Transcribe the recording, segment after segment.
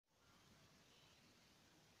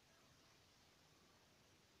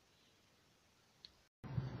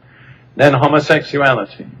Then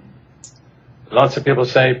homosexuality. Lots of people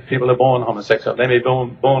say people are born homosexual. They may be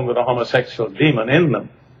born with a homosexual demon in them,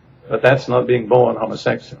 but that's not being born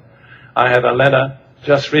homosexual. I had a letter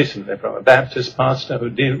just recently from a Baptist pastor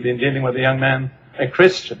who'd been dealing with a young man, a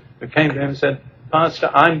Christian, who came to him and said,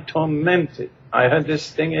 "Pastor, I'm tormented. I had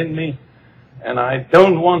this thing in me, and I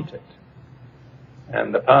don't want it."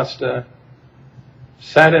 And the pastor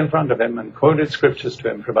sat in front of him and quoted scriptures to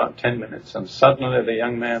him for about 10 minutes, and suddenly the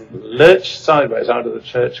young man lurched sideways out of the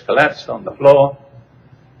church, collapsed on the floor,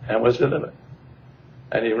 and was delivered.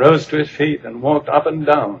 And he rose to his feet and walked up and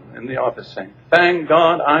down in the office saying, "Thank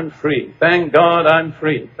God I'm free. Thank God I'm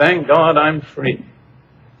free. Thank God I'm free."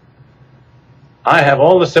 I have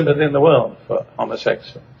all the sympathy in the world for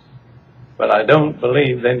homosexuals, but I don't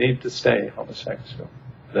believe they need to stay homosexual.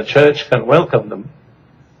 The church can welcome them,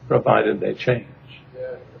 provided they change.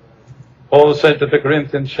 Paul said to the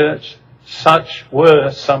Corinthian church, "Such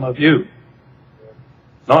were some of you."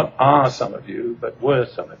 Not are some of you, but were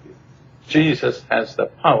some of you. Jesus has the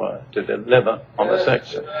power to deliver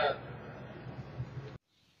homosexuals.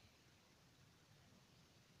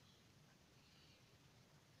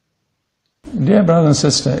 Dear brother and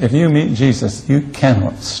sister, if you meet Jesus, you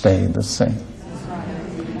cannot stay the same.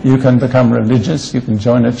 You can become religious, you can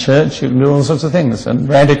join a church, you can do all sorts of things and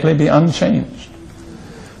radically be unchanged.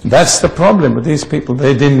 That's the problem with these people.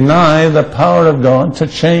 They deny the power of God to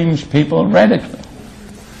change people radically.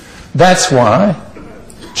 That's why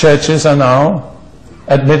churches are now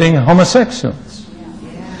admitting homosexuals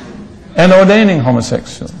and ordaining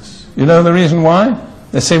homosexuals. You know the reason why?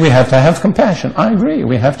 They say we have to have compassion. I agree,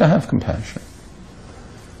 we have to have compassion.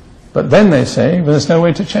 But then they say there's no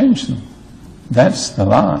way to change them. That's the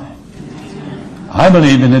lie. I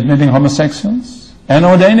believe in admitting homosexuals and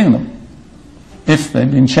ordaining them, if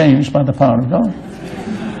they've been changed by the power of God.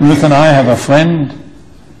 Ruth and I have a friend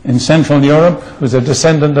in Central Europe who's a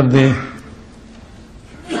descendant of the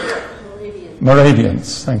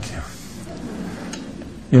Moravians. Thank you.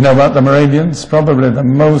 You know about the Moravians? Probably the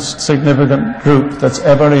most significant group that's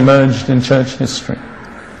ever emerged in church history.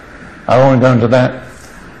 I won't go into that.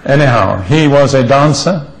 Anyhow, he was a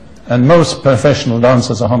dancer, and most professional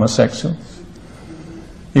dancers are homosexuals.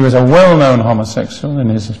 He was a well-known homosexual in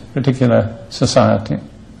his particular society.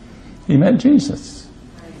 He met Jesus,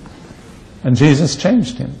 and Jesus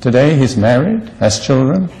changed him. Today he's married, has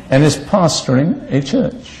children, and is pastoring a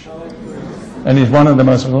church. And he's one of the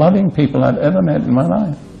most loving people I've ever met in my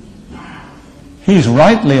life. He's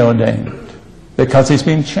rightly ordained because he's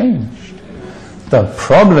been changed. The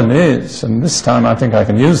problem is, and this time I think I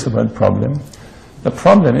can use the word problem, the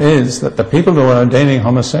problem is that the people who are ordaining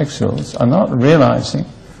homosexuals are not realizing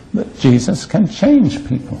that Jesus can change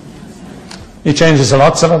people. He changes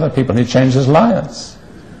lots of other people. He changes liars.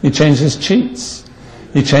 He changes cheats.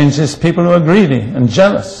 He changes people who are greedy and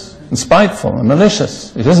jealous and spiteful and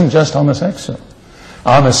malicious. It isn't just homosexual.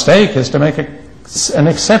 Our mistake is to make an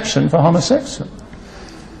exception for homosexual.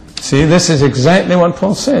 See, this is exactly what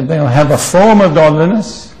Paul said. They'll have a form of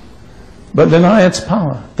godliness, but deny its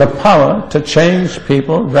power. The power to change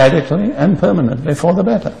people radically and permanently for the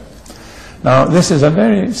better. Now, this is a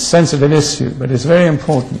very sensitive issue, but it's very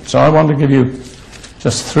important. So I want to give you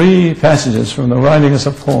just 3 passages from the writings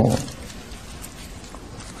of Paul.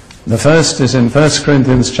 The first is in 1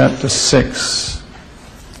 Corinthians chapter 6,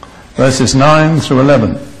 verses 9 through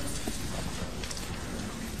 11.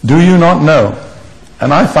 Do you not know?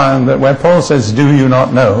 And I find that where Paul says, do you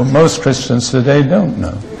not know, most Christians today don't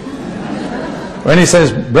know. When he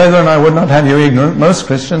says, brethren, I would not have you ignorant, most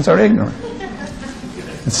Christians are ignorant.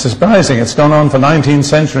 It's surprising. It's gone on for 19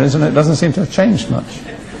 centuries and it doesn't seem to have changed much.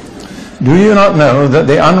 Do you not know that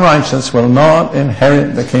the unrighteous will not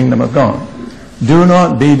inherit the kingdom of God? Do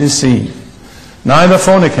not be deceived. Neither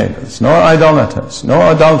fornicators, nor idolaters,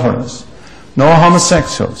 nor adulterers, nor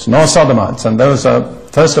homosexuals, nor sodomites, and those are,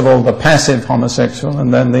 first of all, the passive homosexual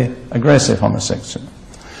and then the aggressive homosexual,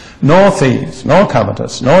 nor thieves, nor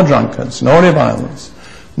covetous, nor drunkards, nor revilers,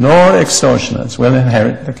 nor extortioners will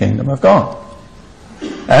inherit the kingdom of God.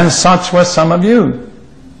 And such were some of you.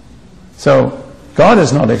 So God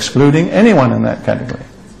is not excluding anyone in that category,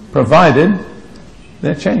 provided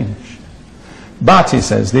they're changed. But, he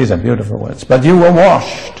says, these are beautiful words, but you were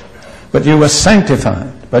washed, but you were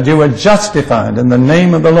sanctified, but you were justified in the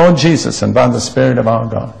name of the Lord Jesus and by the Spirit of our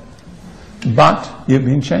God. But you've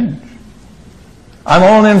been changed. I'm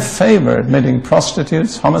all in favor of admitting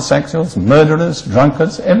prostitutes, homosexuals, murderers,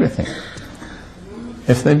 drunkards, everything,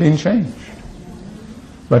 if they've been changed.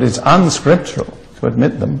 But it's unscriptural to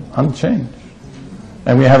admit them unchanged.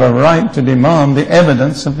 And we have a right to demand the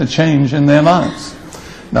evidence of the change in their lives.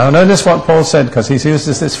 Now notice what Paul said, because he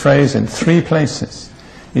uses this phrase in 3 places.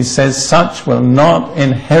 He says, such will not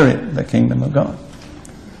inherit the kingdom of God.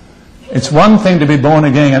 It's one thing to be born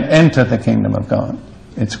again and enter the kingdom of God.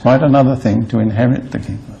 It's quite another thing to inherit the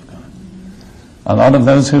kingdom of God. A lot of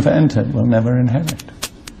those who've entered will never inherit,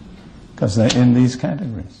 because they're in these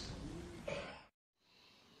categories.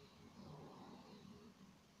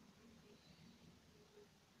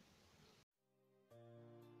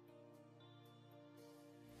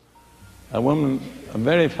 A woman, a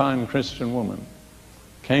very fine Christian woman,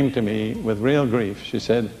 came to me with real grief. She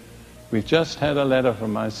said, we've just had a letter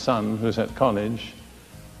from my son who's at college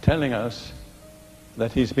telling us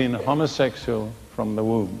that he's been homosexual from the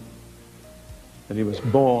womb, that he was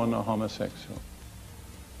born a homosexual.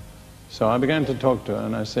 So I began to talk to her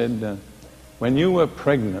and I said, when you were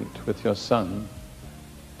pregnant with your son,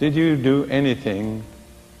 did you do anything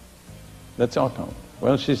that's occult?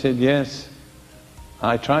 Well, she said, yes.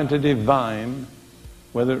 I tried to divine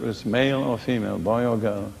whether it was male or female, boy or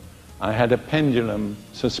girl. I had a pendulum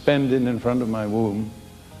suspended in front of my womb,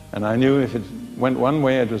 and I knew if it went one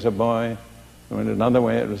way it was a boy, and went another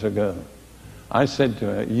way it was a girl. I said to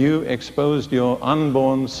her, you exposed your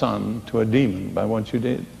unborn son to a demon by what you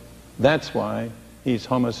did. That's why he's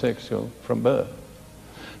homosexual from birth.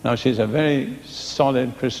 Now she's a very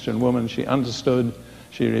solid Christian woman. She understood,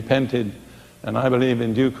 she repented, and I believe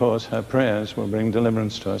in due course her prayers will bring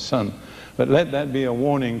deliverance to her son. But let that be a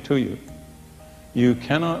warning to you. You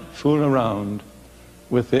cannot fool around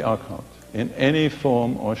with the occult in any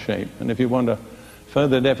form or shape. And if you want a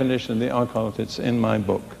further definition of the occult, it's in my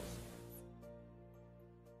book.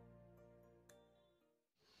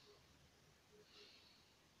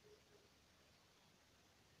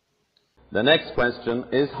 The next question,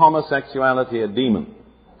 is homosexuality a demon?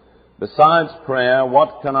 Besides prayer,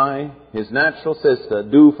 what can I, his natural sister,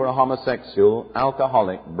 do for a homosexual,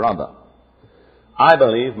 alcoholic brother? I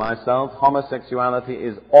believe myself homosexuality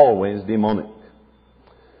is always demonic.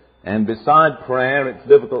 And beside prayer, it's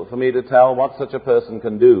difficult for me to tell what such a person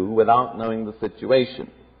can do without knowing the situation.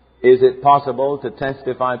 Is it possible to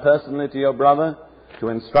testify personally to your brother, to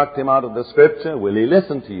instruct him out of the Scripture? Will he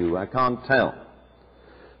listen to you? I can't tell.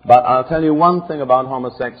 But I'll tell you one thing about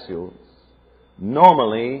homosexuals.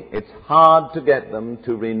 Normally, it's hard to get them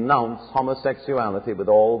to renounce homosexuality with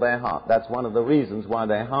all their heart. That's one of the reasons why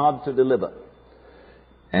they're hard to deliver.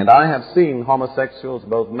 And I have seen homosexuals,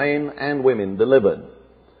 both men and women, delivered.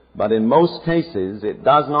 But in most cases, it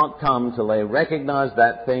does not come till they recognize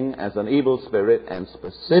that thing as an evil spirit and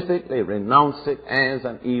specifically renounce it as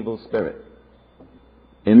an evil spirit.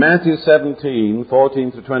 In Matthew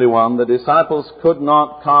 17:14-21, the disciples could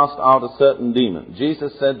not cast out a certain demon.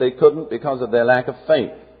 Jesus said they couldn't because of their lack of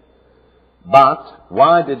faith. But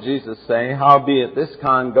why did Jesus say, howbeit this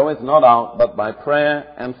kind goeth not out but by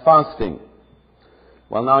prayer and fasting?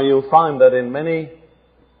 Well, now you'll find that in many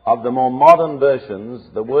of the more modern versions,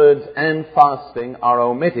 the words and fasting are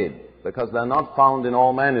omitted because they're not found in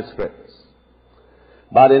all manuscripts.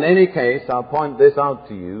 But in any case, I'll point this out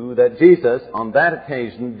to you, that Jesus, on that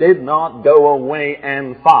occasion, did not go away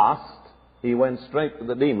and fast. He went straight to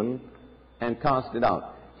the demon and cast it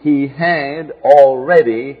out. He had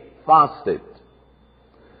already fasted.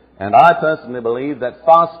 And I personally believe that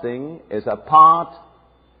fasting is a part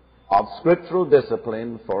of scriptural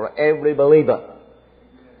discipline for every believer.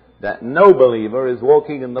 That no believer is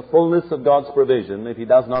walking in the fullness of God's provision if he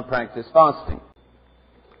does not practice fasting.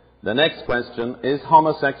 The next question, is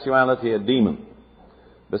homosexuality a demon?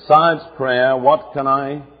 Besides prayer, what can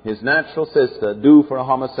I, his natural sister, do for a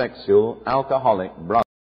homosexual, alcoholic brother?